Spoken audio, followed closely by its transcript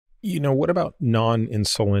What about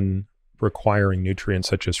non-insulin requiring nutrients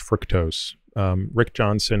such as fructose? Rick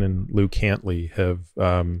Johnson and Lou Cantley have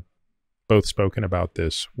both spoken about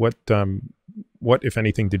this. What, if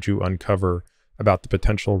anything, did you uncover about the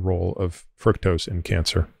potential role of fructose in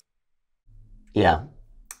cancer? Yeah,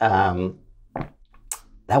 that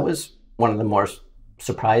was one of the more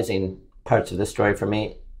surprising parts of the story for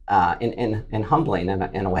me, and humbling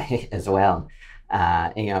in a way as well.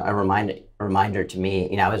 A reminder to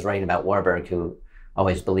me. I was writing about Warburg, who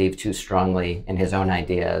always believed too strongly in his own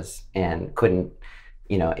ideas and couldn't,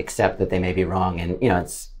 accept that they may be wrong. And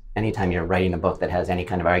it's anytime you're writing a book that has any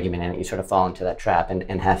kind of argument in it, you sort of fall into that trap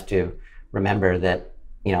and have to remember that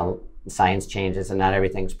science changes and not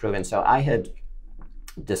everything's proven. So I had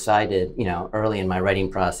decided, early in my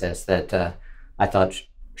writing process that I thought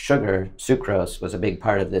sugar, sucrose, was a big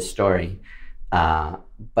part of this story.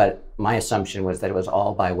 But my assumption was that it was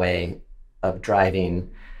all by way of driving,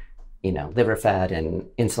 liver fat and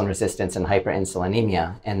insulin resistance and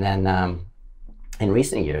hyperinsulinemia. And then in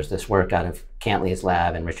recent years, this work out of Cantley's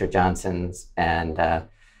lab and Richard Johnson's and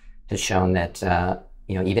has shown that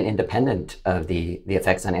even independent of the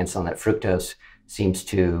effects on insulin, that fructose seems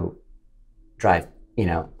to drive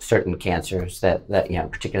certain cancers that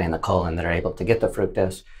particularly in the colon, that are able to get the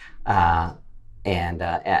fructose, and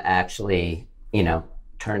actually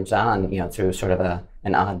turns on, through sort of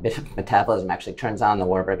an odd bit of metabolism, actually turns on the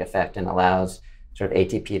Warburg effect and allows sort of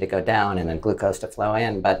ATP to go down and then glucose to flow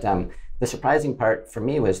in. But the surprising part for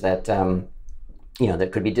me was that that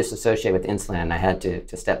could be disassociated with insulin, and I had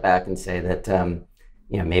to step back and say that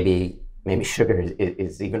maybe sugar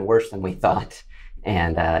is even worse than we thought,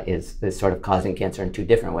 and is sort of causing cancer in two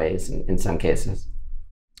different ways in some cases.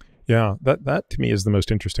 Yeah, that to me is the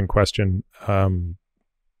most interesting question.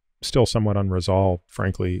 Still somewhat unresolved,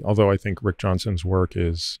 frankly, although I think Rick Johnson's work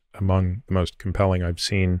is among the most compelling I've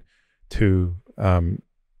seen to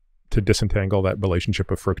disentangle that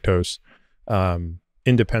relationship of fructose,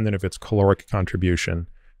 independent of its caloric contribution.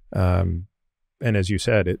 And as you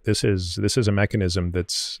said, this is a mechanism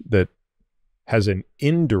that has an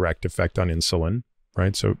indirect effect on insulin,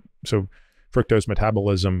 right? So fructose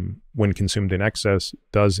metabolism, when consumed in excess,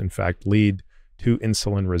 does in fact lead to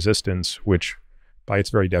insulin resistance, which by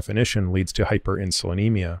its very definition leads to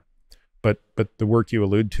hyperinsulinemia. But the work you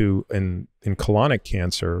allude to in colonic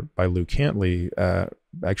cancer by Lou Cantley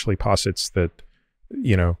actually posits that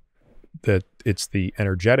that it's the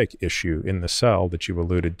energetic issue in the cell that you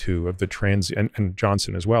alluded to of the and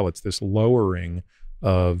Johnson as well. It's this lowering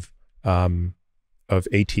of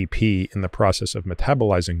ATP in the process of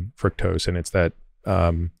metabolizing fructose, and it's that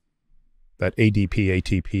ADP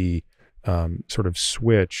ATP sort of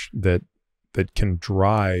switch that can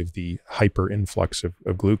drive the hyperinflux of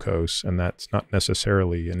glucose, and that's not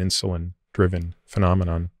necessarily an insulin-driven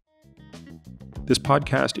phenomenon. This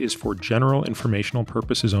podcast is for general informational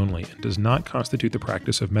purposes only and does not constitute the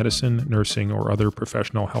practice of medicine, nursing, or other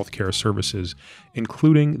professional healthcare services,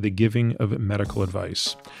 including the giving of medical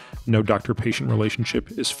advice. No doctor-patient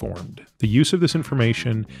relationship is formed. The use of this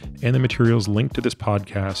information and the materials linked to this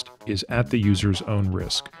podcast is at the user's own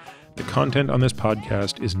risk. The content on this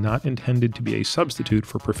podcast is not intended to be a substitute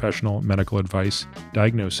for professional medical advice,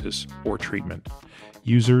 diagnosis, or treatment.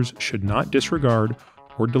 Users should not disregard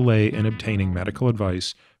or delay in obtaining medical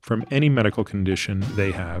advice from any medical condition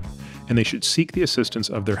they have, and they should seek the assistance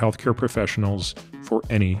of their healthcare professionals for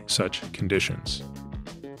any such conditions.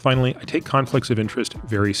 Finally, I take conflicts of interest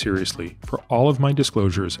very seriously. For all of my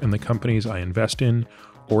disclosures and the companies I invest in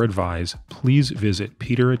or advise, please visit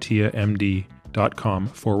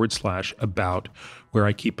peterattiamd.com/about, where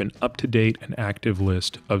I keep an up-to-date and active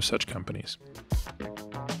list of such companies.